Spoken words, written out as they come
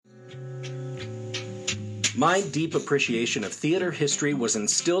My deep appreciation of theater history was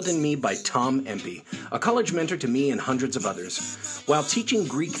instilled in me by Tom Empey, a college mentor to me and hundreds of others. While teaching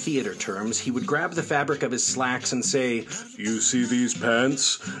Greek theater terms, he would grab the fabric of his slacks and say, "You see these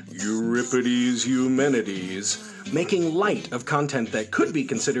pants? Euripides Eumenides," making light of content that could be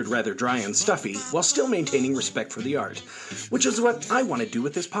considered rather dry and stuffy while still maintaining respect for the art, which is what I want to do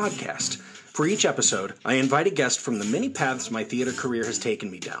with this podcast. For each episode, I invite a guest from the many paths my theater career has taken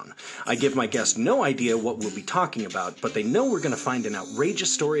me down. I give my guest no idea what we'll be talking about, but they know we're going to find an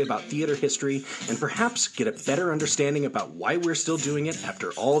outrageous story about theater history and perhaps get a better understanding about why we're still doing it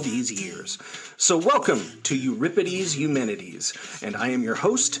after all these years. So welcome to Euripides Eumenides, and I am your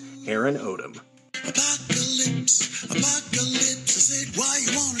host, Aaron Odom. Apocalypse, apocalypse, I said, why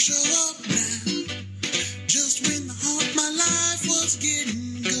you wanna show up now? Just when the heart of my life was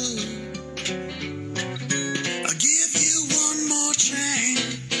getting good. I'll give you one more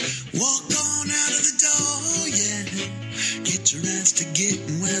chance. Walk on out of the door, yeah. Get your ass to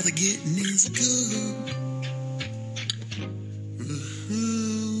getting where the getting is good.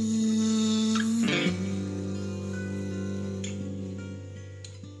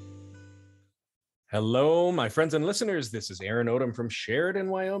 Hello, my friends and listeners. This is Aaron Odom from Sheridan,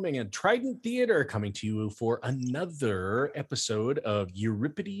 Wyoming, and Trident Theater coming to you for another episode of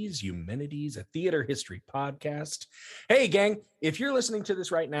Euripides Eumenides, a theater history podcast. Hey, gang, if you're listening to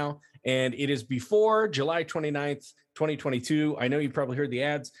this right now and it is before July 29th, 2022, I know you probably heard the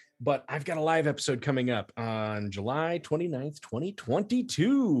ads, but I've got a live episode coming up on July 29th,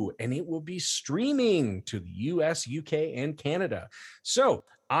 2022, and it will be streaming to the US, UK, and Canada. So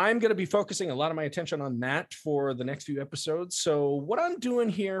I'm going to be focusing a lot of my attention on that for the next few episodes. So what I'm doing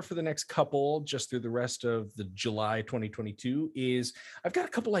here for the next couple, just through the rest of the July 2022, is I've got a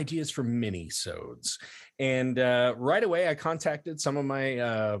couple ideas for mini-sodes. And right away, I contacted some of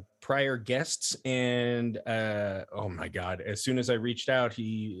my prior guests, and oh my God, as soon as I reached out,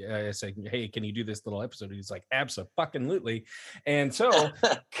 he said, "Hey, can you do this little episode?" He's like, "Abso-fucking-lutely." And so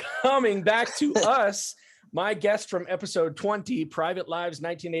coming back to us, my guest from episode 20, Private Lives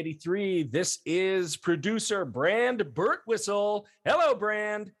 1983, this is producer Brand Birtwistle. Hello,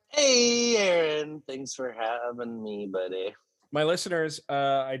 Brand. Hey, Aaron. Thanks for having me, buddy. My listeners,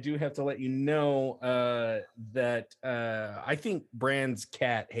 I do have to let you know that I think Brand's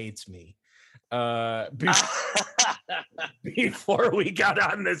cat hates me. Before we got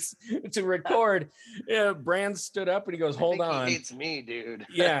on this to record, Brand stood up and he goes, "Hold on." He hates me, dude.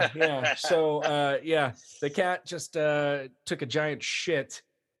 Yeah. So, the cat just took a giant shit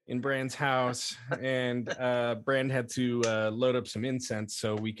in Brand's house, and Brand had to load up some incense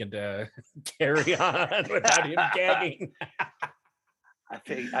so we could carry on without him gagging.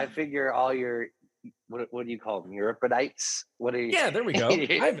 I figure all your what do you call them? Euripidites? What are you? Yeah, there we go.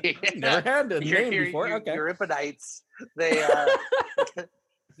 I've never had a name before. Okay, Euripidites. They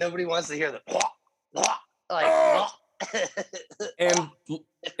nobody wants to hear the like.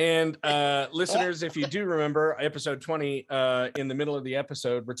 And listeners, if you do remember episode 20, in the middle of the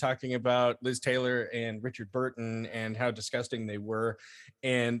episode, we're talking about Liz Taylor and Richard Burton and how disgusting they were,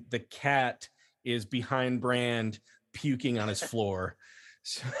 and the cat is behind Brand puking on his floor.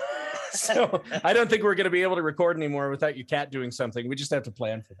 So I don't think we're going to be able to record anymore without your cat doing something. We just have to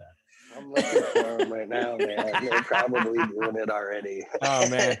plan for that. I'm looking for him right now, man. They're probably doing it already. Oh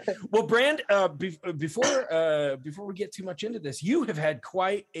man! Well, Brand, before we get too much into this, you have had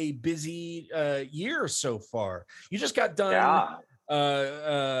quite a busy year so far. You just got done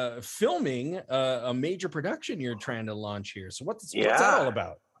filming a major production you're trying to launch here. So what's that all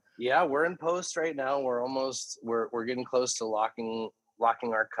about? Yeah, we're in post right now. We're getting close to locking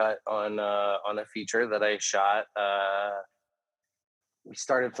our cut on a feature that I shot. We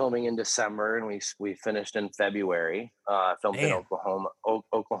started filming in December and we finished in February. Filmed in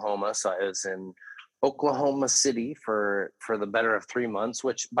Oklahoma. So I was in Oklahoma City for the better of 3 months,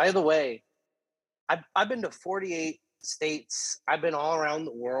 which, by the way, I've been to 48 states. I've been all around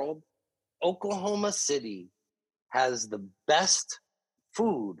the world. Oklahoma City has the best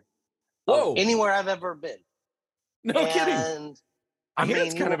food of anywhere I've ever been. No kidding. I mean,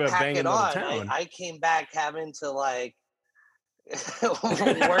 it's kind of a banging little town. I came back having to like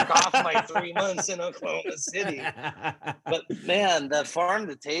work off my 3 months in Oklahoma City. But man, the farm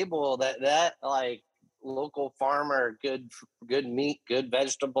to table, that like local farmer, good meat, good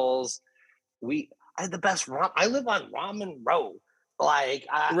vegetables. I had the best ramen. I live on Ramen Row. Like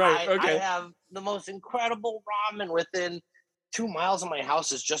I have the most incredible ramen within 2 miles of my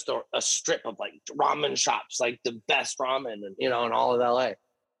house is just a strip of like ramen shops, like the best ramen, in all of LA.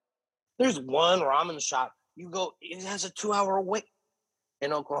 There's one ramen shop. You go, it has a 2-hour wait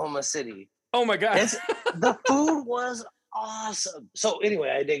in Oklahoma City. Oh my God. The food was awesome. So anyway,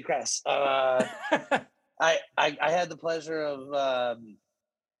 I digress. I had the pleasure of I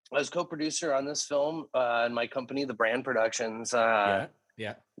was co-producer on this film in my company, The Brand Productions. Yeah.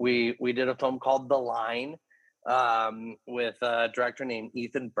 We did a film called The Line with a director named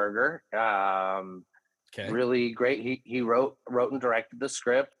Ethan Berger. Okay. Really great. He wrote and directed the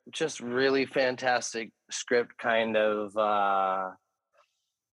script. Just really fantastic script, kind of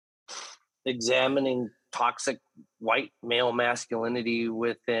examining toxic white male masculinity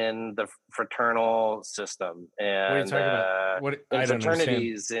within the fraternal system and What are you talking about? What I don't understand.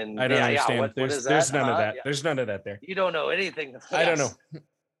 fraternities and I don't understand. What is that? There's none of that. Yeah. There's none of that there. You don't know anything. I don't know.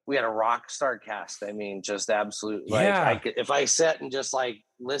 We had a rock star cast. I mean, just absolute. Yeah. Like, if I sat and just like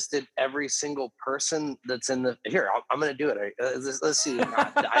listed every single person that's in the here, I'm going to do it. Let's see.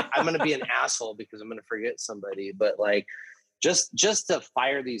 I'm going to be an asshole because I'm going to forget somebody. But like, just to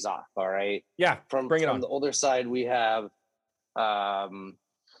fire these off. All right. Yeah. Bring it on. From the older side, we have John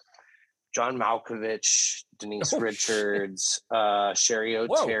Malkovich, Denise Richards, Sherry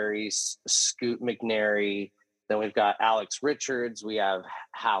O'Terry, Scoot McNairy. Then we've got Alex Richards. We have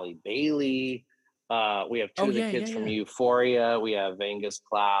Halle Bailey. We have two of the kids from Euphoria. We have Angus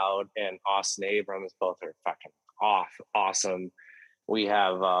Cloud and Austin Abrams. Both are fucking awesome. We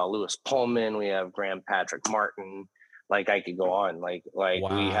have Lewis Pullman. We have Graham Patrick Martin. Like, I could go on. Like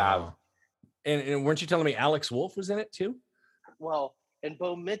wow. We have. And weren't you telling me Alex Wolff was in it too? Well, and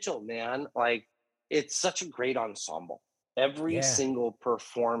Bo Mitchell, man, like, it's such a great ensemble. Every single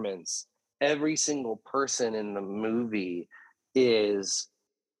performance, every single person in the movie is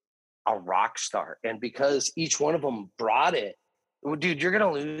a rock star. And because each one of them brought it, dude, you're going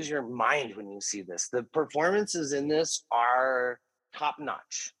to lose your mind when you see this. The performances in this are top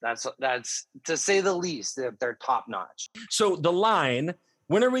notch. That's to say the least. They're top notch. So The Line,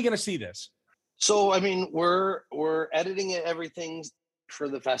 when are we going to see this? So, I mean, we're editing everything for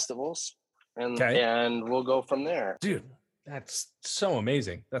the festivals and we'll go from there. Dude, that's so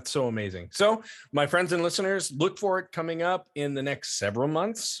amazing. So my friends and listeners, look for it coming up in the next several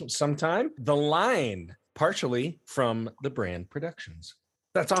months sometime. The Line, partially from The Brand Productions.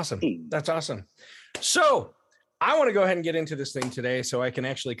 That's awesome. So I want to go ahead and get into this thing today so I can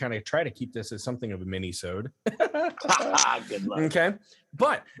actually kind of try to keep this as something of a mini-sode. Good luck. Okay.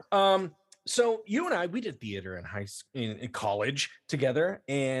 But so you and I, we did theater in college together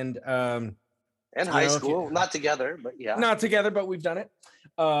and high school, not together, but yeah. Not together, but we've done it.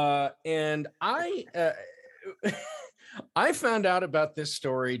 And I I found out about this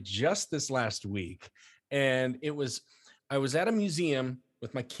story just this last week. And I was at a museum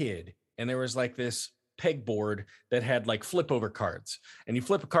with my kid, and there was like this pegboard that had like flip over cards, and you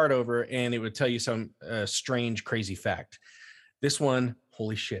flip a card over and it would tell you some strange, crazy fact. This one,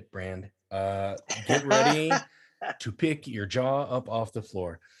 holy shit, Brand. Get ready to pick your jaw up off the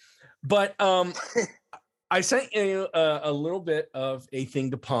floor. But I sent you a little bit of a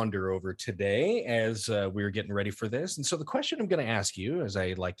thing to ponder over today as we were getting ready for this. And so the question I'm going to ask you, as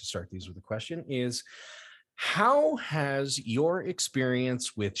I like to start these with a question, is how has your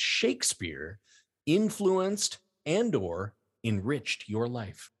experience with Shakespeare influenced and or enriched your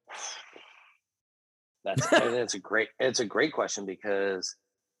life? It's a great question, because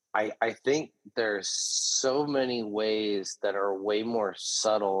I think there's so many ways that are way more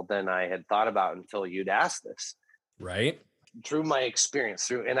subtle than I had thought about until you'd asked this. Right. Through my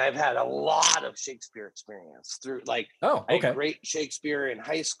experience, and I've had a lot of Shakespeare experience through, like, I had great Shakespeare in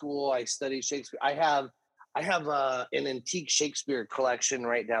high school. I studied Shakespeare. I have an antique Shakespeare collection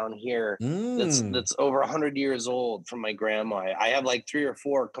right down here that's over 100 years old from my grandma. I have like 3 or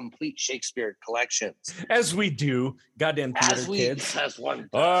 4 complete Shakespeare collections. As we do, goddamn theater kids. As one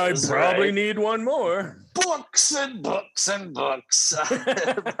does, I probably need one more. Books and books and books.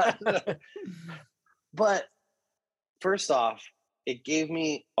 But first off, it gave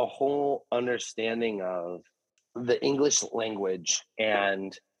me a whole understanding of the English language,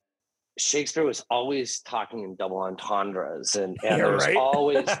 and Shakespeare was always talking in double entendres, and there was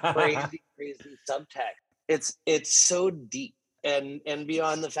always crazy subtext. It's so deep, and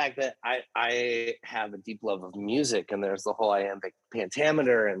beyond the fact that I have a deep love of music, and there's the whole iambic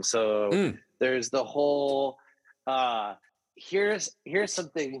pentameter, and so there's the whole here's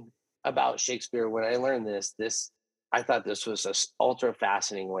something about Shakespeare. When I learned this I thought this was an ultra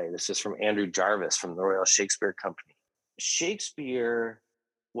fascinating way. This is from Andrew Jarvis from the Royal Shakespeare Company. Shakespeare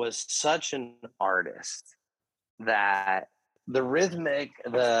was such an artist that the rhythmic,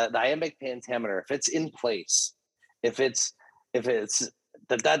 the iambic pentameter, if it's in place, if it's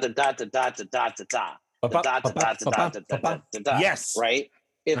da da da da da da da da da da da da da da da da, yes, right?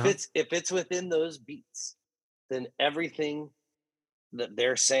 if it's within those beats, then everything that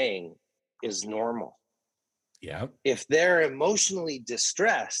they're saying is normal. Yeah. If they're emotionally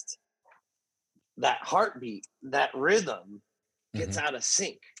distressed, that heartbeat, that rhythm gets out of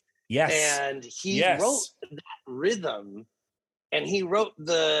sync. Yes. And he wrote that rhythm, and he wrote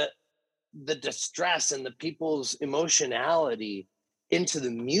the distress and the people's emotionality into the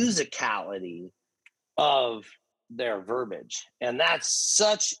musicality of their verbiage. And that's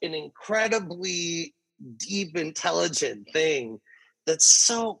such an incredibly deep, intelligent thing that's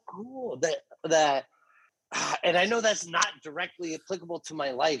so cool that and I know that's not directly applicable to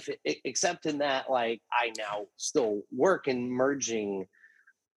my life, except in that, like, I now still work in merging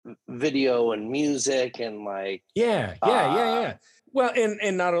video and music and like yeah. Well,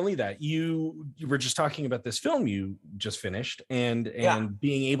 and not only that, you were just talking about this film you just finished, and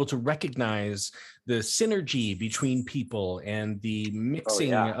being able to recognize the synergy between people and the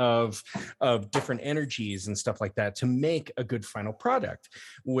mixing of different energies and stuff like that to make a good final product.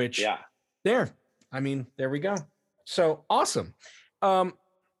 Which there we go. So awesome. Off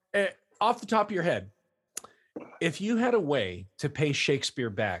the top of your head, if you had a way to pay Shakespeare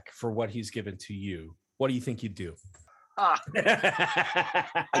back for what he's given to you, what do you think you'd do?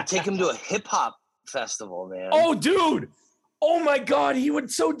 I'd take him to a hip hop festival, man. Oh, dude. Oh my God. He would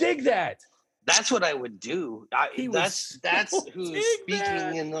so dig that. That's what I would do. That's who's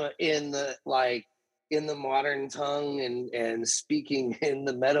speaking in the like in the modern tongue and speaking in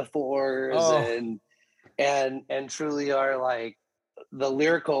the metaphors and truly are like the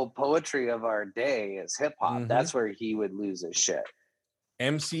lyrical poetry of our day is hip hop. That's where he would lose his shit.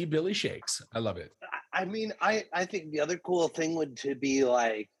 MC Billy Shakes. I love it. I mean, I think the other cool thing would to be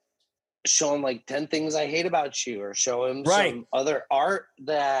like show him like 10 things I hate about you, or show him some other art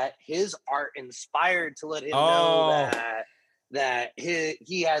that his art inspired to let him know that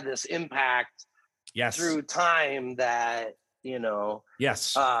he had this impact through time that, you know.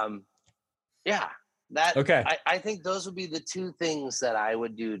 I think those would be the two things that I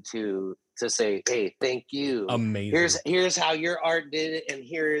would do to say, hey, thank you. Amazing. Here's how your art did it, and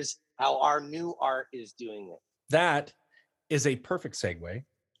here's how our new art is doing it. That is a perfect segue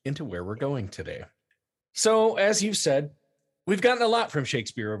into where we're going today. So, as you've said, we've gotten a lot from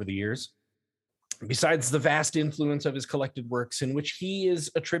Shakespeare over the years. Besides the vast influence of his collected works, in which he is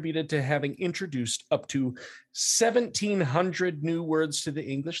attributed to having introduced up to 1,700 new words to the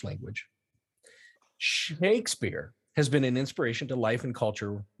English language, Shakespeare has been an inspiration to life and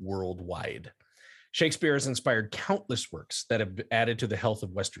culture worldwide. Shakespeare has inspired countless works that have added to the health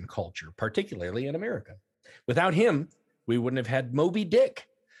of Western culture, particularly in America. Without him, we wouldn't have had Moby Dick,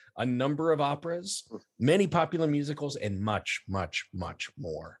 a number of operas, many popular musicals, and much, much, much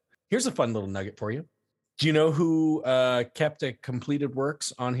more. Here's a fun little nugget for you. Do you know who kept a completed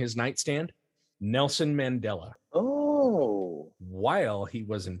works on his nightstand? Nelson Mandela. Oh. While he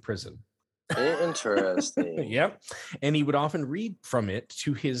was in prison. Interesting. Yep. And he would often read from it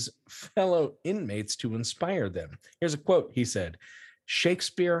to his fellow inmates to inspire them. Here's a quote. He said,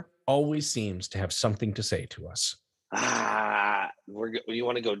 "Shakespeare always seems to have something to say to us." You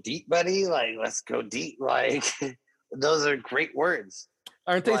want to go deep, buddy? Like, let's go deep. Like, those are great words.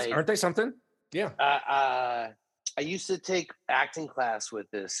 Aren't they something? Yeah. I used to take acting class with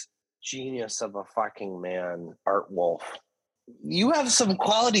this genius of a fucking man, Art Wolf. You have some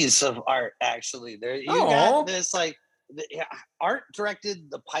qualities of Art, actually. There, you got this like. Art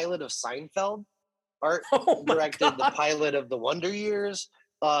directed the pilot of Seinfeld. Art directed the pilot of The Wonder Years.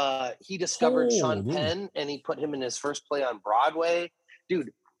 He discovered Sean Penn, and he put him in his first play on Broadway.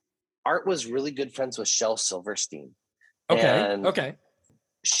 Dude, Art was really good friends with Shel Silverstein. Okay.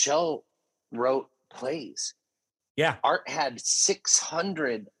 Shel wrote plays. Yeah. Art had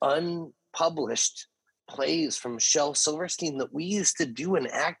 600 unpublished plays from Shel Silverstein that we used to do in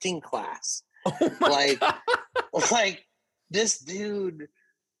acting class. Oh my God. Like this dude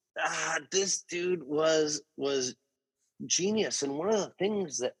was genius. And one of the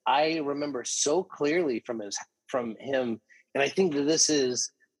things that I remember so clearly from him, and I think that this is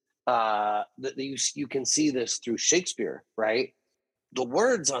that you can see this through Shakespeare, right? The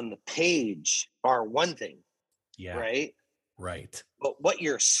words on the page are one thing, right? But what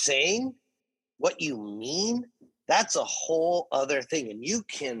you're saying, what you mean, that's a whole other thing. And you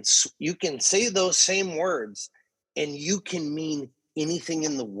can say those same words and you can mean anything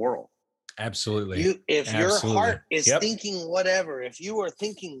in the world. Absolutely. If your heart is thinking whatever, if you are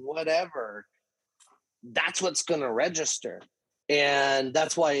thinking whatever, that's what's going to register. And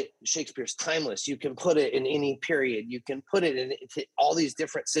that's why Shakespeare's timeless. You can put it in any period. You can put it in all these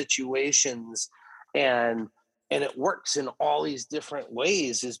different situations and and it works in all these different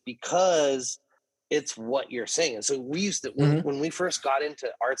ways is because it's what you're saying. And so we used to, when we first got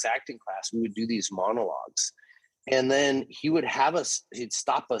into arts acting class, we would do these monologues. And then he'd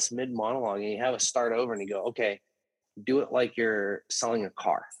stop us mid monologue and he'd have us start over and he'd go, okay, do it like you're selling a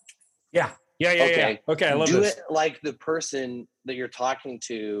car. Yeah. Okay, I love do this. it like the person that you're talking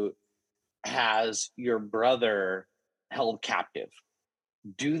to has your brother held captive.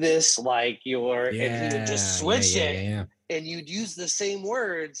 Do this like you're, and he would just switch it, and you'd use the same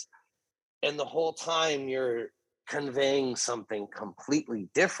words, and the whole time you're conveying something completely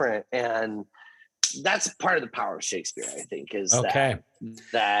different. And that's part of the power of Shakespeare, I think, is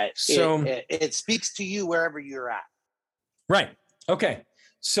that so it speaks to you wherever you're at. Right. Okay.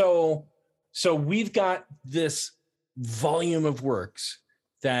 So we've got this volume of works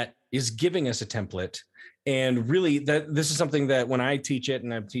that is giving us a template. And really, this is something that when I teach it,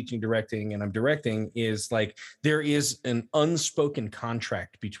 and I'm teaching directing, and I'm directing, is like there is an unspoken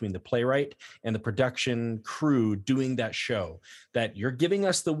contract between the playwright and the production crew doing that show, that you're giving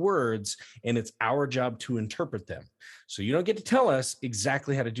us the words and it's our job to interpret them. So you don't get to tell us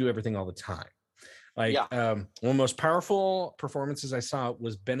exactly how to do everything all the time. Like one of the most powerful performances I saw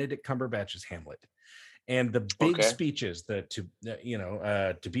was Benedict Cumberbatch's Hamlet. And the big speeches, to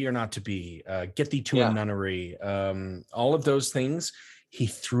be or not to be, get thee to a nunnery, all of those things, he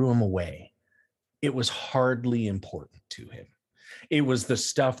threw them away. It was hardly important to him. It was the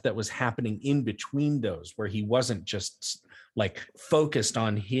stuff that was happening in between those, where he wasn't just like focused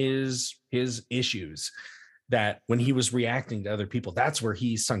on his issues, that when he was reacting to other people, that's where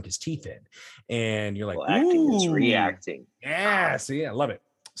he sunk his teeth in. And you're like, acting is reacting. Yeah, see, I love it.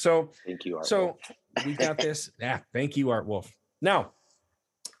 So thank you, Art Wolf. We've got this. Thank you, Art Wolf. Now,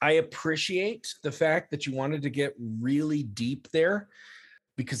 I appreciate the fact that you wanted to get really deep there,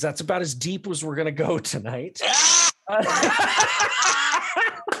 because that's about as deep as we're going to go tonight.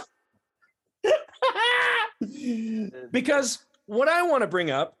 Because what I want to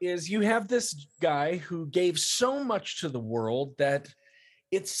bring up is you have this guy who gave so much to the world that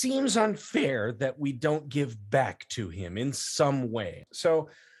it seems unfair that we don't give back to him in some way. So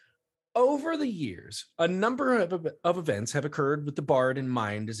over the years, a number of events have occurred with the Bard in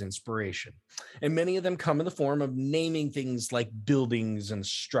mind as inspiration. And many of them come in the form of naming things like buildings and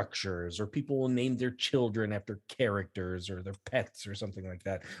structures, or people will name their children after characters or their pets or something like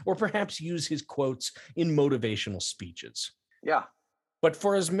that, or perhaps use his quotes in motivational speeches. Yeah. But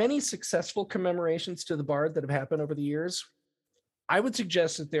for as many successful commemorations to the Bard that have happened over the years, I would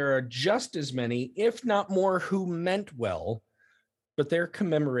suggest that there are just as many, if not more, who meant well, but their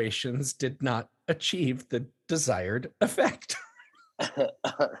commemorations did not achieve the desired effect.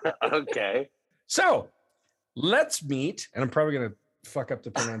 Okay. So let's meet, and I'm probably going to fuck up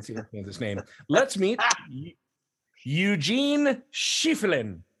the pronunciation of this name. Let's meet Eugene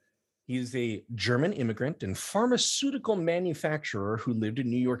Schieffelin. He's a German immigrant and pharmaceutical manufacturer who lived in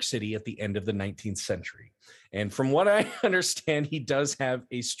New York City at the end of the 19th century. And from what I understand, he does have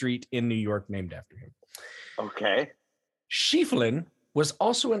a street in New York named after him. Okay. Schieffelin was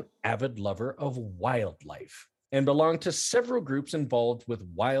also an avid lover of wildlife and belonged to several groups involved with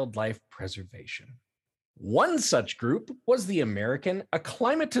wildlife preservation. One such group was the American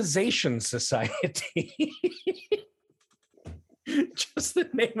Acclimatization Society. Just the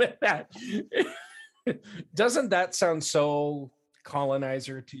name of that. Doesn't that sound so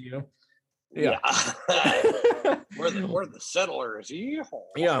colonizer to you? Yeah. we're the settlers.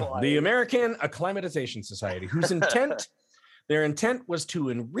 Yeah, the American Acclimatization Society, whose their intent was to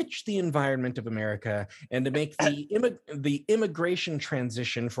enrich the environment of America and to make the immigration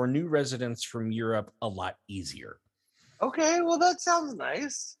transition for new residents from Europe a lot easier. Okay, well, that sounds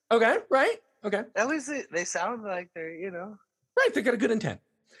nice. Okay, right? Okay. At least they sound like they're, Right, they got a good intent.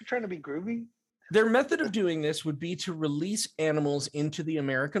 They're trying to be groovy. Their method of doing this would be to release animals into the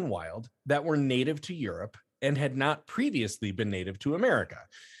American wild that were native to Europe and had not previously been native to America.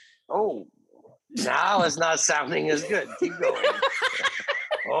 Oh, now it's not sounding as good. Keep going.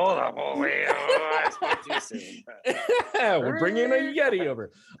 Hold up. Oh, wait. Oh, I spoke too soon. We're bringing a Yeti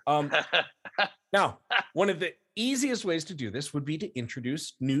over. Now, one of the easiest ways to do this would be to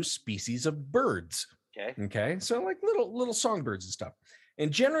introduce new species of birds. Okay. So like little songbirds and stuff.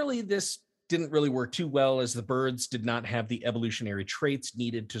 And generally this didn't really work too well, as the birds did not have the evolutionary traits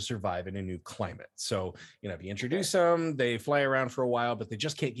needed to survive in a new climate. So, if you introduce them, they fly around for a while, but they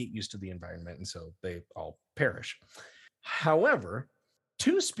just can't get used to the environment. And so they all perish. However,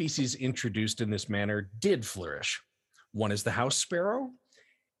 two species introduced in this manner did flourish. One is the house sparrow,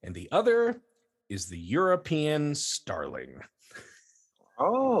 and the other is the European starling.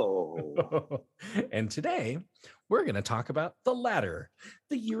 Oh. And today, we're going to talk about the latter,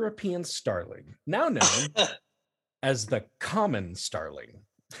 the European starling, now known as the common starling.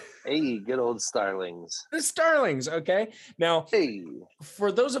 Hey, good old starlings. The starlings, okay? Now, Hey.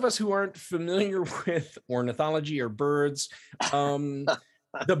 for those of us who aren't familiar with ornithology or birds,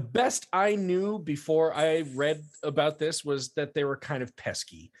 the best I knew before I read about this was that they were kind of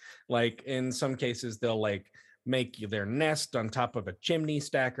pesky. Like in some cases, they'll like make their nest on top of a chimney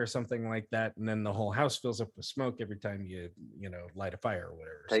stack or something like that, and then the whole house fills up with smoke every time you light a fire or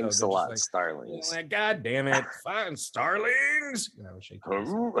whatever. Thanks so a lot, like, starlings. like, God damn it, fine starlings. Shake hands.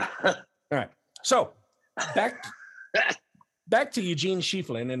 Ooh. All right, so back to Eugene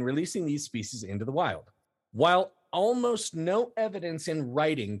Schieffelin and releasing these species into the wild. While almost no evidence in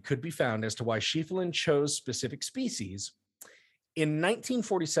writing could be found as to why Schieffelin chose specific species, in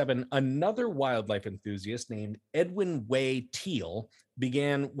 1947, another wildlife enthusiast named Edwin Way Teal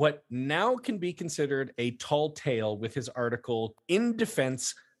began what now can be considered a tall tale with his article In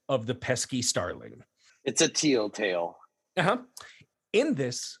Defense of the Pesky Starling. It's a teal tail. In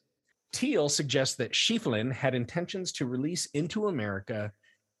this, Teal suggests that Schieffelin had intentions to release into America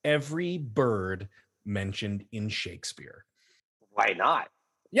every bird mentioned in Shakespeare. Why not?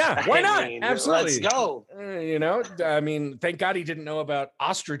 Yeah, why not? mean, Absolutely. Let's go. I mean, thank God he didn't know about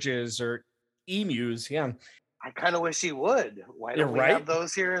ostriches or emus. Yeah. I kind of wish he would. Why You're don't we right. have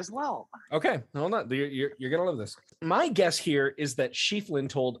those here as well? Okay, hold on. You're going to love this. My guess here is that Schieffelin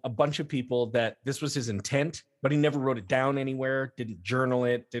told a bunch of people that this was his intent, but he never wrote it down anywhere, didn't journal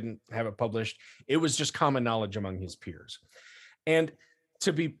it, didn't have it published. It was just common knowledge among his peers. And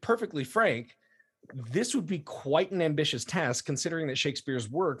to be perfectly frank, this would be quite an ambitious task, considering that Shakespeare's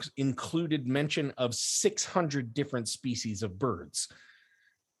works included mention of 600 different species of birds.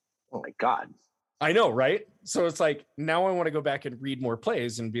 Oh my God. I know, right? So it's like, now I want to go back and read more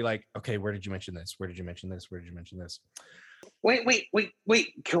plays and be like, okay, where did you mention this? Where did you mention this? Where did you mention this? Wait.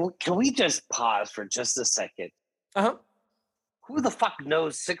 Can we just pause for just a second? Uh-huh. Who the fuck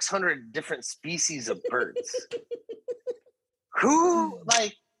knows 600 different species of birds? Who,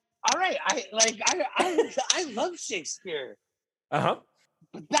 like, all right, I love Shakespeare. Uh-huh.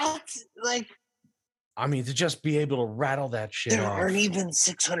 But that's like, I mean, to just be able to rattle that shit there off. aren't even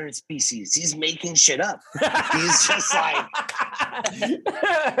 600 species. He's making shit up. He's just like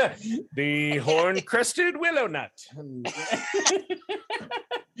the horn-crested willow nut.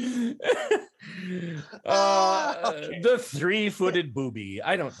 The three-footed booby.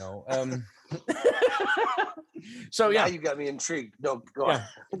 I don't know. So yeah, now you got me intrigued. No, go on.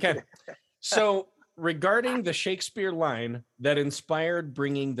 Okay. So regarding the Shakespeare line that inspired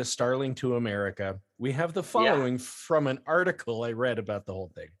bringing the starling to America, we have the following from an article I read about the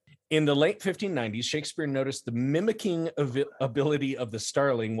whole thing. In the late 1590s, Shakespeare noticed the mimicking ability of the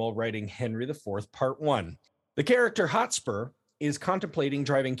starling while writing Henry IV, Part 1. The character Hotspur is contemplating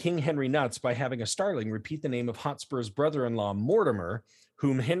driving King Henry nuts by having a starling repeat the name of Hotspur's brother-in-law, Mortimer,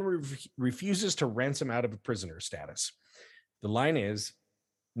 whom Henry refuses to ransom out of a prisoner status. The line is,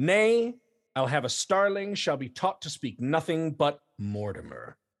 "Nay, I'll have a starling shall be taught to speak nothing but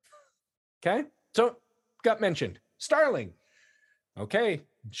Mortimer." Okay, so got mentioned. Starling. Okay,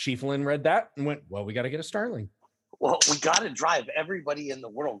 Schieffelin read that and went, well, we got to get a starling. Well, we got to drive everybody in the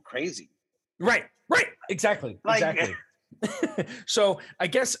world crazy. Right, exactly. So I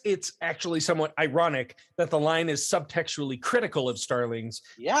guess it's actually somewhat ironic that the line is subtextually critical of starlings.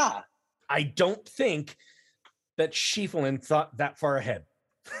 Yeah. I don't think that Schieffelin thought that far ahead.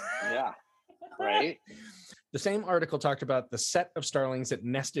 Yeah, right. The same article talked about the set of starlings that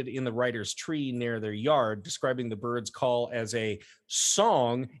nested in the writer's tree near their yard, describing the bird's call as a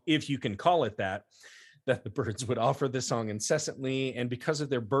song, if you can call it that the birds would offer this song incessantly, and because of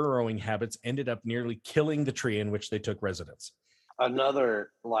their burrowing habits, ended up nearly killing the tree in which they took residence.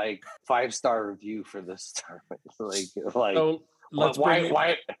 Another like 5-star review for this starling. So let's bring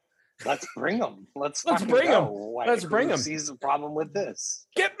them. Let's bring them. Let's bring them. Sees a problem with this?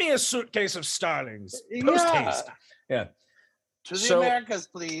 Get me a suitcase of starlings. Post haste. Yeah. To the Americas,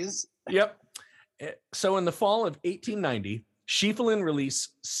 please. Yep. So in the fall of 1890, Schieffelin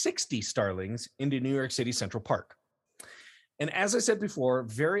released 60 starlings into New York City Central Park. And as I said before,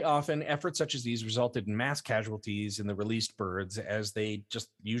 very often efforts such as these resulted in mass casualties in the released birds, as they just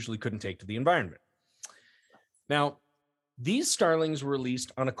usually couldn't take to the environment. Now, these starlings were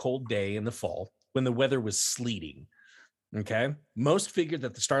released on a cold day in the fall when the weather was sleeting. Okay. Most figured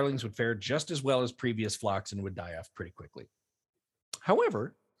that the starlings would fare just as well as previous flocks and would die off pretty quickly.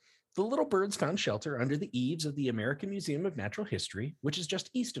 However, the little birds found shelter under the eaves of the American Museum of Natural History, which is just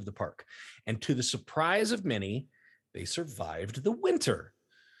east of the park. And to the surprise of many, they survived the winter.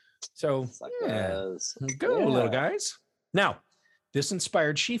 So, Suckers. go, Yeah. little guys. Now, this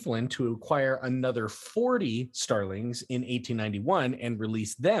inspired Schieffelin to acquire another 40 starlings in 1891 and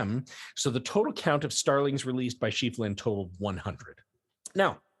release them. So the total count of starlings released by Schieffelin totaled 100.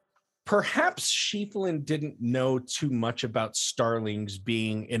 Now, perhaps Schieffelin didn't know too much about starlings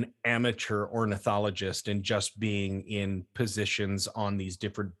being an amateur ornithologist and just being in positions on these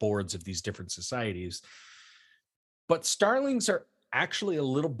different boards of these different societies. But starlings are actually a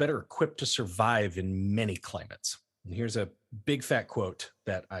little better equipped to survive in many climates. And here's a big fat quote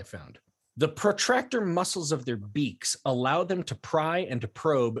that I found. The protractor muscles of their beaks allow them to pry and to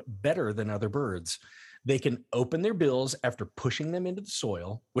probe better than other birds. They can open their bills after pushing them into the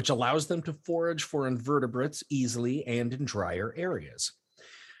soil, which allows them to forage for invertebrates easily and in drier areas.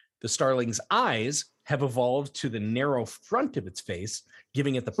 The starling's eyes have evolved to the narrow front of its face,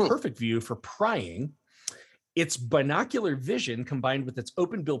 giving it the perfect view for prying. Its binocular vision combined with its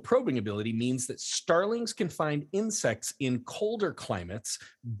open bill probing ability means that starlings can find insects in colder climates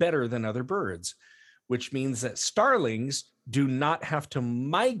better than other birds, which means that starlings do not have to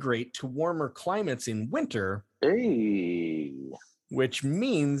migrate to warmer climates in winter, Hey. which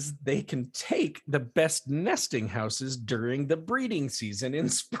means they can take the best nesting houses during the breeding season in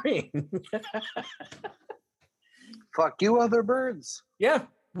spring. Fuck you, other birds. Yeah,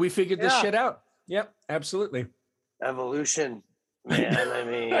 we figured this Yeah. shit out. Yep, absolutely. Evolution, man. I I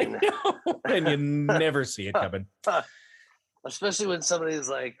mean, know, and you never see it coming. especially when somebody's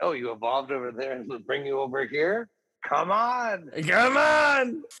like, "Oh, you evolved over there and we'll bring you over here." Come on. Come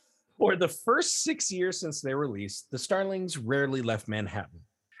on! For the first 6 years since their release, the starlings rarely left Manhattan.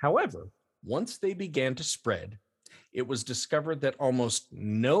 However, once they began to spread, it was discovered that almost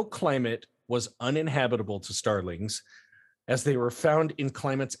no climate was uninhabitable to starlings, as they were found in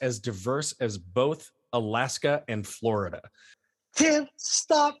climates as diverse as both Alaska and Florida. Can't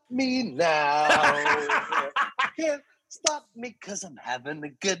stop me now. Can't stop me because I'm having a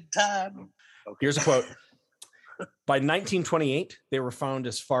good time. Okay. Here's a quote. By 1928, they were found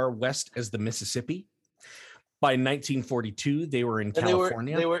as far west as the Mississippi. By 1942, they were in And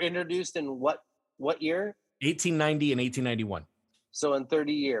California. they were introduced in what year? 1890 and 1891. So in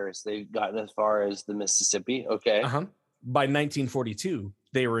 30 years, they've gotten as far as the Mississippi. Okay. Uh-huh. By 1942,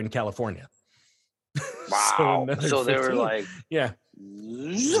 they were in California. Wow. another So they were 15. like, Yeah,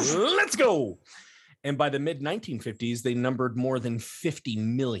 let's go. And by the mid 1950s, they numbered more than 50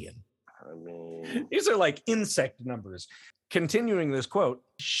 million. I mean, These are like insect numbers. Continuing this quote,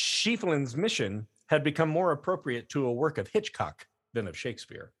 Schieffelin's mission had become more appropriate to a work of Hitchcock than of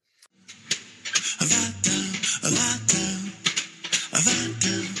Shakespeare.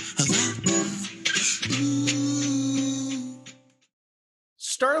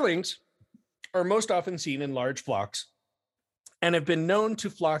 Starlings are most often seen in large flocks and have been known to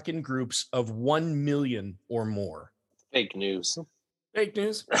flock in groups of 1 million or more. fake news. Fake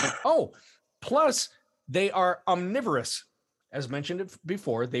news. Oh, plus they are omnivorous. As mentioned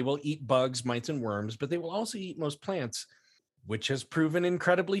before, they will eat bugs, mites, and worms, but they will also eat most plants, which has proven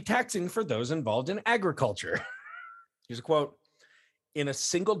incredibly taxing for those involved in agriculture. Here's a quote. In a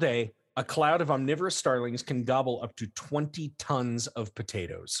single day, a cloud of omnivorous starlings can gobble up to 20 tons of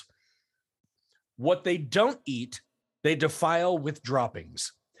potatoes. What they don't eat, they defile with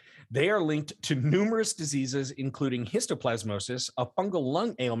droppings. They are linked to numerous diseases, including histoplasmosis, a fungal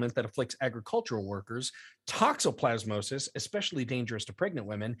lung ailment that afflicts agricultural workers, toxoplasmosis, especially dangerous to pregnant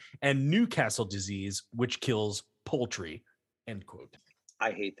women, and Newcastle disease, which kills poultry. End quote.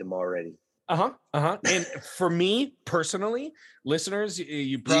 I hate them already. And for me personally, listeners, Do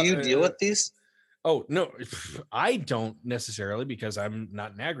you deal with these? Oh, no, I don't necessarily because I'm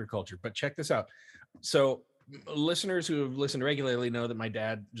not in agriculture, but check this out. So listeners who have listened regularly know that my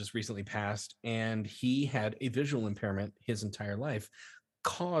dad just recently passed and he had a visual impairment his entire life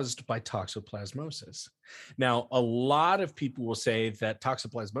caused by toxoplasmosis. Now, a lot of people will say that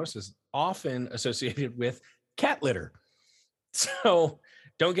toxoplasmosis is often associated with cat litter. So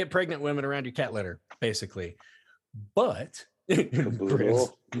don't get pregnant women around your cat litter, basically. But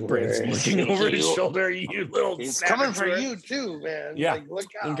Brand's looking over his shoulder. You little He's savage coming for rat. you too, man. Yeah. Like, look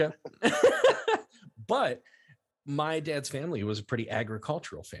out. Okay. But my dad's family was a pretty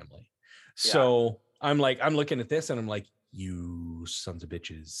agricultural family. So I'm looking at this and I'm like, you sons of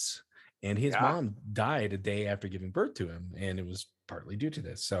bitches. And his mom died a day after giving birth to him. And it was partly due to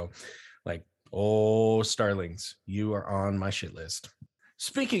this. So like, oh, starlings, you are on my shit list.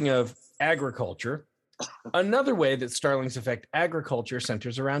 Speaking of agriculture, another way that starlings affect agriculture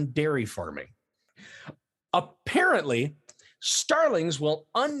centers around dairy farming. Apparently, Starlings will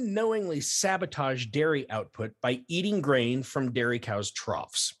unknowingly sabotage dairy output by eating grain from dairy cows'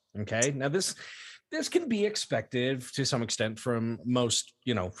 troughs. Okay, now this can be expected to some extent from most,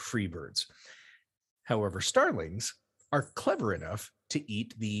 free birds. However, starlings are clever enough to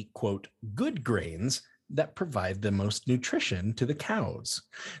eat the quote good grains that provide the most nutrition to the cows.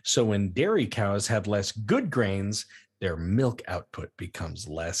 So when dairy cows have less good grains, their milk output becomes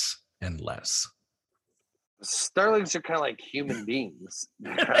less and less. Starlings are kind of like human beings.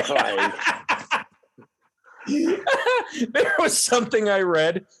 Like, there was something I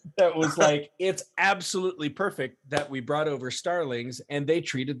read that was like, it's absolutely perfect that we brought over starlings and they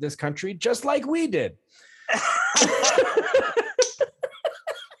treated this country just like we did.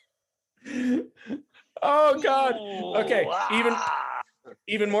 Oh God. Okay.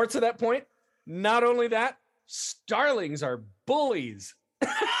 Even more to that point. Not only that, starlings are bullies.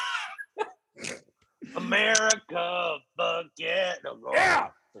 America, forget the Lord. Yeah.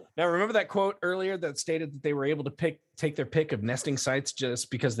 Now, remember that quote earlier that stated that they were able to take their pick of nesting sites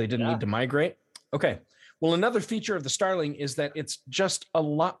just because they didn't need to migrate? Okay. Well, another feature of the starling is that it's just a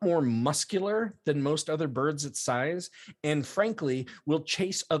lot more muscular than most other birds its size, and frankly, will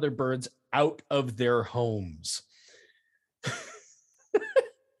chase other birds out of their homes.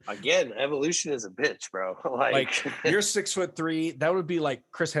 Again, evolution is a bitch, bro. Like you're 6'3", that would be like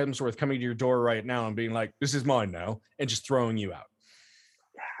Chris Hemsworth coming to your door right now and being like, "This is mine now," and just throwing you out.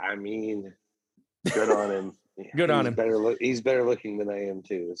 I mean, good on him. Good on him. He's better looking than I am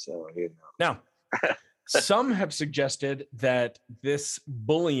too. So Now, some have suggested that this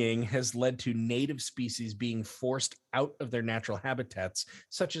bullying has led to native species being forced out of their natural habitats,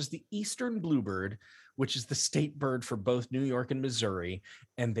 such as the eastern bluebird, which is the state bird for both New York and Missouri,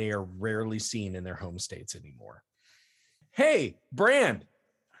 and they are rarely seen in their home states anymore. Hey, Brand,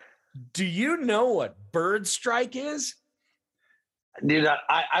 do you know what bird strike is? Dude,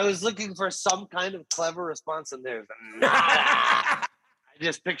 I was looking for some kind of clever response, and there's nada. I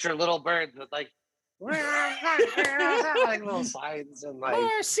just picture little birds with like little signs and like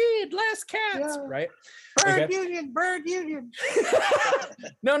more seed, less cats, right? Bird union, bird union.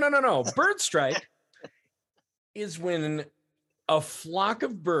 No. Bird strike is when a flock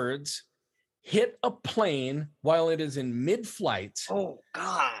of birds hit a plane while it is in mid-flight. Oh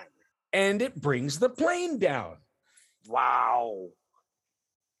God! And it brings the plane down. Wow.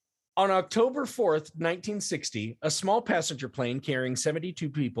 On October 4th, 1960, a small passenger plane carrying 72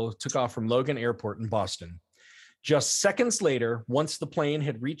 people took off from Logan Airport in Boston. Just seconds later, once the plane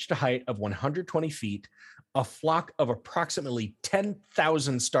had reached a height of 120 feet, a flock of approximately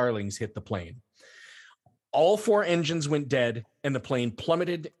 10,000 starlings hit the plane. All 4 engines went dead, and the plane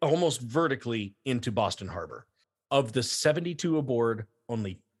plummeted almost vertically into Boston Harbor. Of the 72 aboard,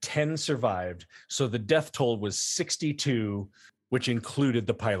 only 10 survived, so the death toll was 62, which included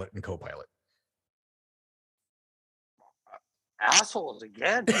the pilot and co-pilot. Assholes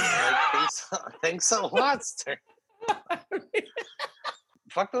again. Like, thanks a lot, Sterling.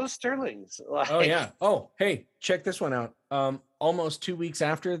 Fuck those Sterlings. Like, oh, yeah. Oh, hey, check this one out. Almost 2 weeks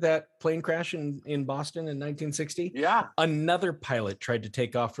after that plane crash in Boston in 1960, another pilot tried to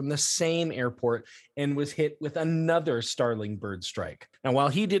take off from the same airport and was hit with another starling bird strike. Now, while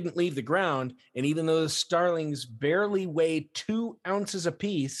he didn't leave the ground, and even though the starlings barely weigh 2 ounces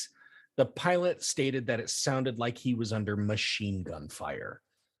apiece, the pilot stated that it sounded like he was under machine gun fire.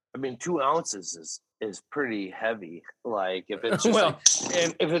 I mean, 2 ounces is pretty heavy. Like if it's just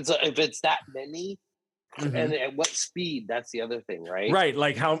and if it's that many, and at what speed? That's the other thing, right? Right.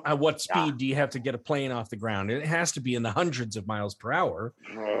 Like what speed do you have to get a plane off the ground? And it has to be in the hundreds of miles per hour.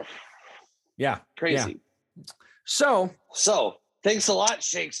 Yeah, crazy. Yeah. So thanks a lot,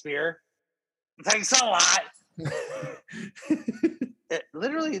 Shakespeare. Thanks a lot.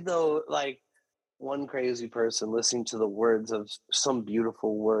 Literally, though, like one crazy person listening to the words of some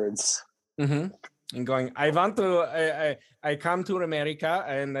beautiful words. And going, I come to America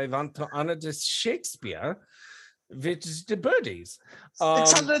and I want to honor this Shakespeare, which is the birdies.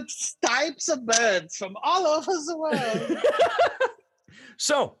 600 types of birds from all over the world.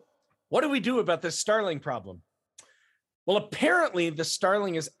 So, what do we do about this starling problem? Well, apparently the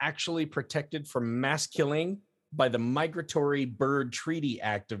starling is actually protected from mass killing by the Migratory Bird Treaty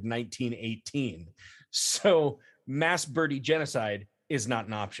Act of 1918. So, mass birdie genocide is not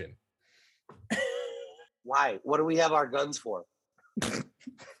an option. Why? What do we have our guns for?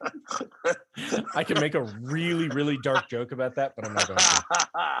 I can make a really, really dark joke about that, but I'm not going to.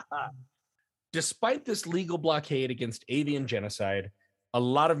 Despite this legal blockade against avian genocide, a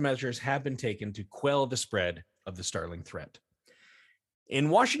lot of measures have been taken to quell the spread of the starling threat. In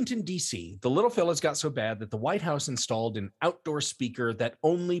Washington, D.C., the little fellas got so bad that the White House installed an outdoor speaker that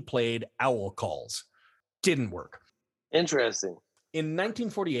only played owl calls. Didn't work. Interesting. In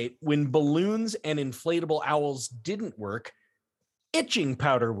 1948, when balloons and inflatable owls didn't work, itching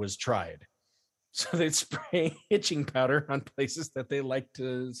powder was tried. So they'd spray itching powder on places that they like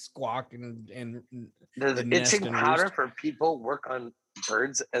to squawk and Does and nest itching and powder roost. for people work on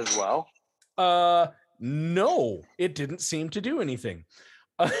birds as well? No, it didn't seem to do anything.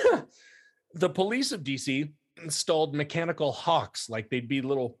 The police of DC installed mechanical hawks, like they'd be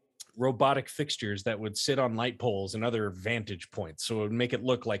little robotic fixtures that would sit on light poles and other vantage points. So it would make it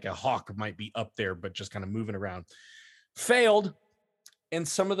look like a hawk might be up there, but just kind of moving around. Failed. And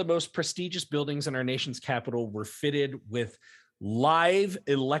some of the most prestigious buildings in our nation's capital were fitted with live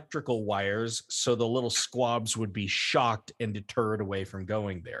electrical wires, so the little squabs would be shocked and deterred away from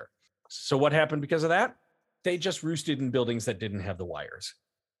going there. So what happened because of that? They just roosted in buildings that didn't have the wires.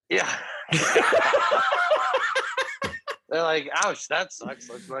 Yeah. They're like, ouch, that sucks.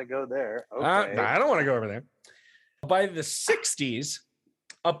 Let's not go there. Okay. I don't want to go over there. By the 60s,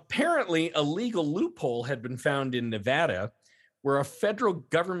 apparently a legal loophole had been found in Nevada where a federal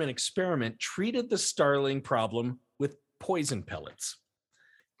government experiment treated the starling problem with poison pellets.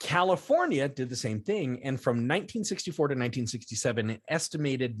 California did the same thing, and from 1964 to 1967, an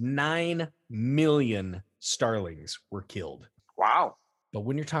estimated 9 million starlings were killed. Wow. But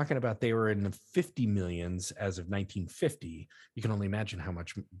when you're talking about they were in the 50 millions as of 1950, you can only imagine how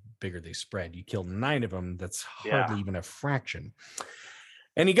much bigger they spread. You kill 9 of them, that's hardly even a fraction.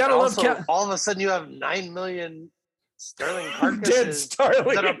 And you got to love... all of a sudden you have 9 million starling carcasses dead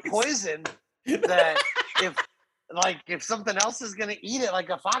starlings that are poisoned, that if something else is going to eat it, like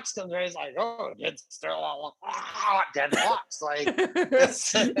a fox comes there, he's like, oh, dead fox. Like,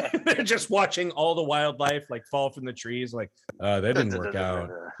 they're just watching all the wildlife like fall from the trees. Like, that didn't work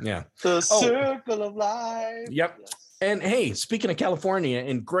out. Yeah. The circle of life. Yep. Yes. And hey, speaking of California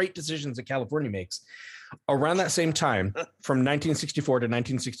and great decisions that California makes, around that same time, from 1964 to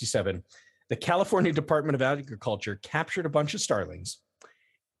 1967, the California Department of Agriculture captured a bunch of starlings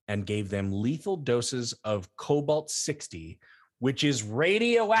and gave them lethal doses of cobalt-60, which is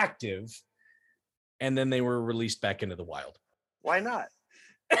radioactive, and then they were released back into the wild. Why not?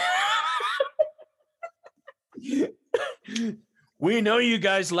 We know you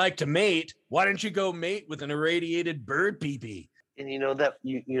guys like to mate. Why don't you go mate with an irradiated bird pee-pee? And you know that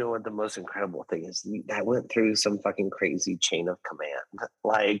you know what the most incredible thing is? I went through some fucking crazy chain of command.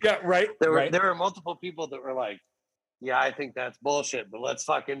 Like, yeah, right. There were multiple people that were like, yeah, I think that's bullshit, but let's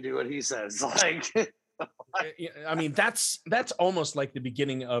fucking do what he says. Like, I mean, that's almost like the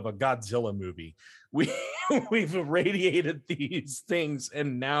beginning of a Godzilla movie. We've irradiated these things,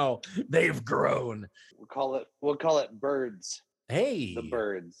 and now they've grown. We'll call it birds. Hey, the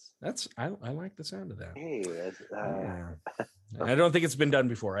birds. I like the sound of that. Hey, I don't think it's been done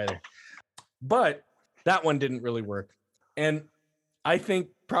before either, but that one didn't really work. And I think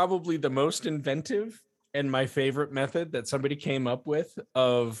probably the most inventive and my favorite method that somebody came up with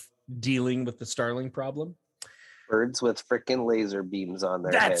of dealing with the starling problem. Birds with freaking laser beams on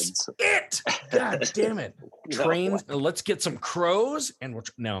their heads. That's it. God damn it. Trains. Let's get some crows. And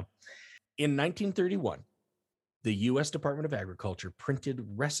no. In 1931, the U.S. Department of Agriculture printed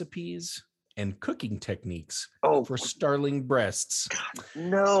recipes and cooking techniques for starling breasts. God,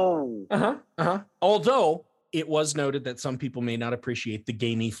 no. Although it was noted that some people may not appreciate the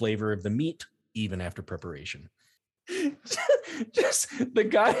gamey flavor of the meat even after preparation. Just the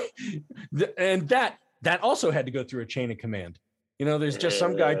guy, and that also had to go through a chain of command. You know, there's just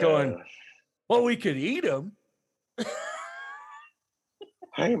some guy going, well, we could eat them.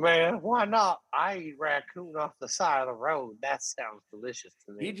 Hey, man, why not? I eat raccoon off the side of the road. That sounds delicious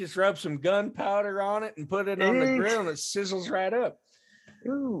to me. He just rubbed some gunpowder on it and put it on the grill, and it sizzles right up.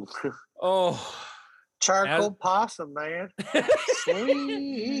 Ooh. Oh. Charcoal possum, man.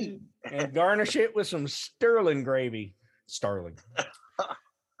 Sweet. And garnish it with some sterling gravy. Starling.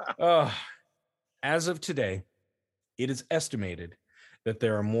 As of today, it is estimated that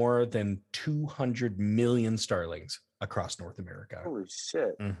there are more than 200 million starlings across North America. Holy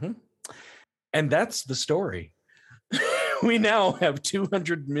shit. Mm-hmm. And that's the story. We now have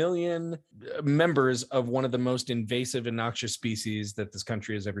 200 million members of one of the most invasive and noxious species that this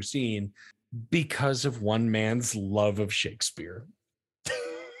country has ever seen because of one man's love of Shakespeare.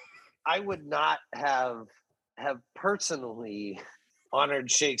 I would not have personally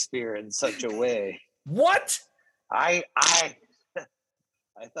honored Shakespeare in such a way. What? I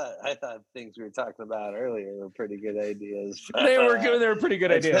thought things we were talking about earlier were pretty good ideas. They were pretty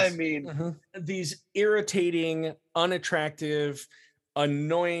good ideas. I mean, these irritating, unattractive,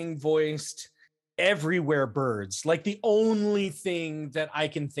 annoying voiced, everywhere birds. Like the only thing that I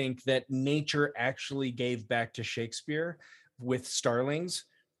can think that nature actually gave back to Shakespeare with starlings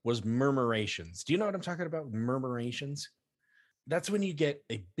was murmurations. Do you know what I'm talking about? Murmurations. That's when you get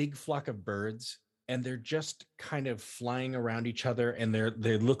a big flock of birds and they're just kind of flying around each other, and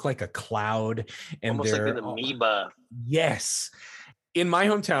they look like a cloud, and Almost like they're an amoeba. yes. In my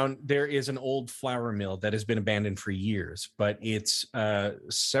hometown, there is an old flour mill that has been abandoned for years, but it's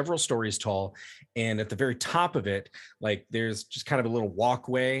several stories tall. And at the very top of it, like there's just kind of a little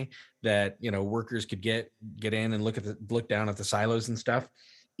walkway that, you know, workers could get in and look down at the silos and stuff.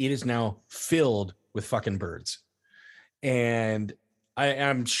 It is now filled with fucking birds. And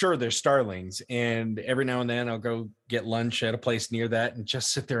I'm sure there's starlings. And every now and then I'll go get lunch at a place near that and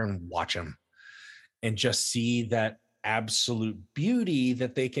just sit there and watch them and just see that absolute beauty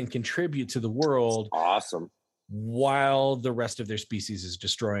that they can contribute to the world. Awesome. While the rest of their species is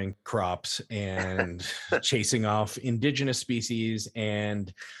destroying crops and chasing off indigenous species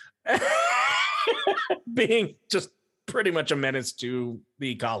and being just pretty much a menace to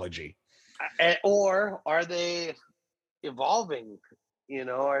the ecology. Or are they evolving? You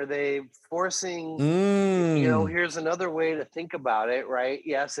know, are they forcing, you know, here's another way to think about it, right?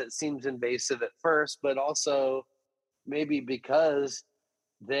 Yes, it seems invasive at first, but also maybe because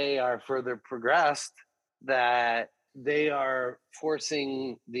they are further progressed, that they are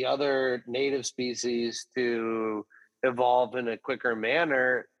forcing the other native species to evolve in a quicker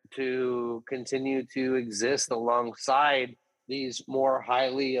manner to continue to exist alongside these more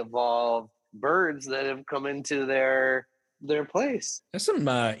highly evolved birds that have come into their place. That's some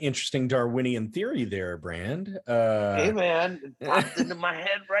interesting Darwinian theory there, Brand. Hey man, it popped into my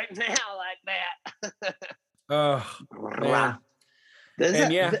head right now like that. Oh man.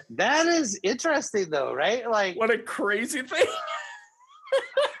 That is interesting though, right? Like, what a crazy thing.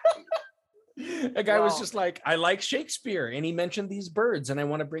 A guy was just like, I like Shakespeare and he mentioned these birds and I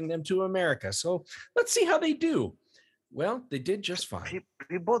want to bring them to America. So let's see how they do. Well, they did just fine.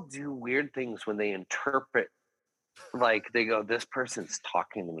 People do weird things when they interpret, like they go, this person's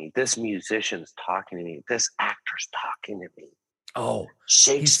talking to me, this musician's talking to me, this actor's talking to me. Oh,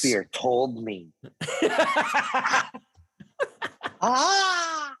 Shakespeare told me.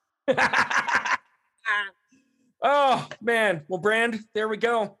 Oh man. Well, Brand, there we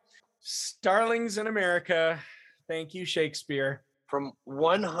go. Starlings in America. Thank you, Shakespeare. From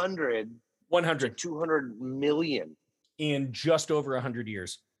 100 to 200 million in just over 100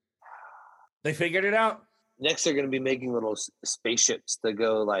 years. They figured it out. Next, they're going to be making little spaceships to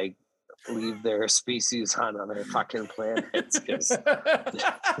go like leave their species on other fucking planets because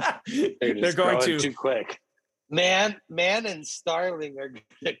they're going too quick. Man and starling are going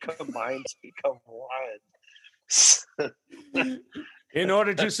to combine to become one. In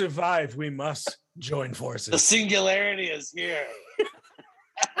order to survive, we must join forces. The singularity is here.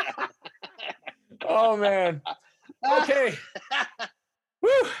 Oh man. Okay. Woo.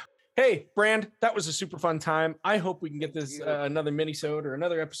 Hey, Brand, that was a super fun time. I hope we can get this another mini-sode or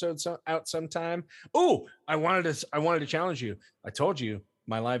another episode out sometime. Oh, I wanted to challenge you. I told you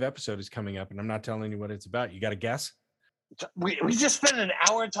my live episode is coming up, and I'm not telling you what it's about. You got to guess? We just spent an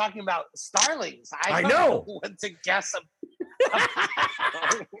hour talking about starlings. I know what to guess.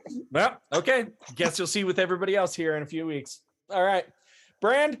 Well, okay. Guess you'll see with everybody else here in a few weeks. All right.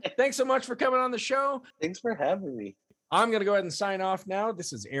 Brand, thanks so much for coming on the show. Thanks for having me. I'm going to go ahead and sign off now.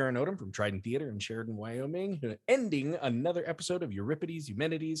 This is Aaron Odom from Trident Theater in Sheridan, Wyoming, ending another episode of Euripides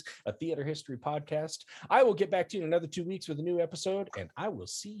Eumenides, a theater history podcast. I will get back to you in another 2 weeks with a new episode, and I will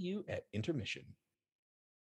see you at intermission.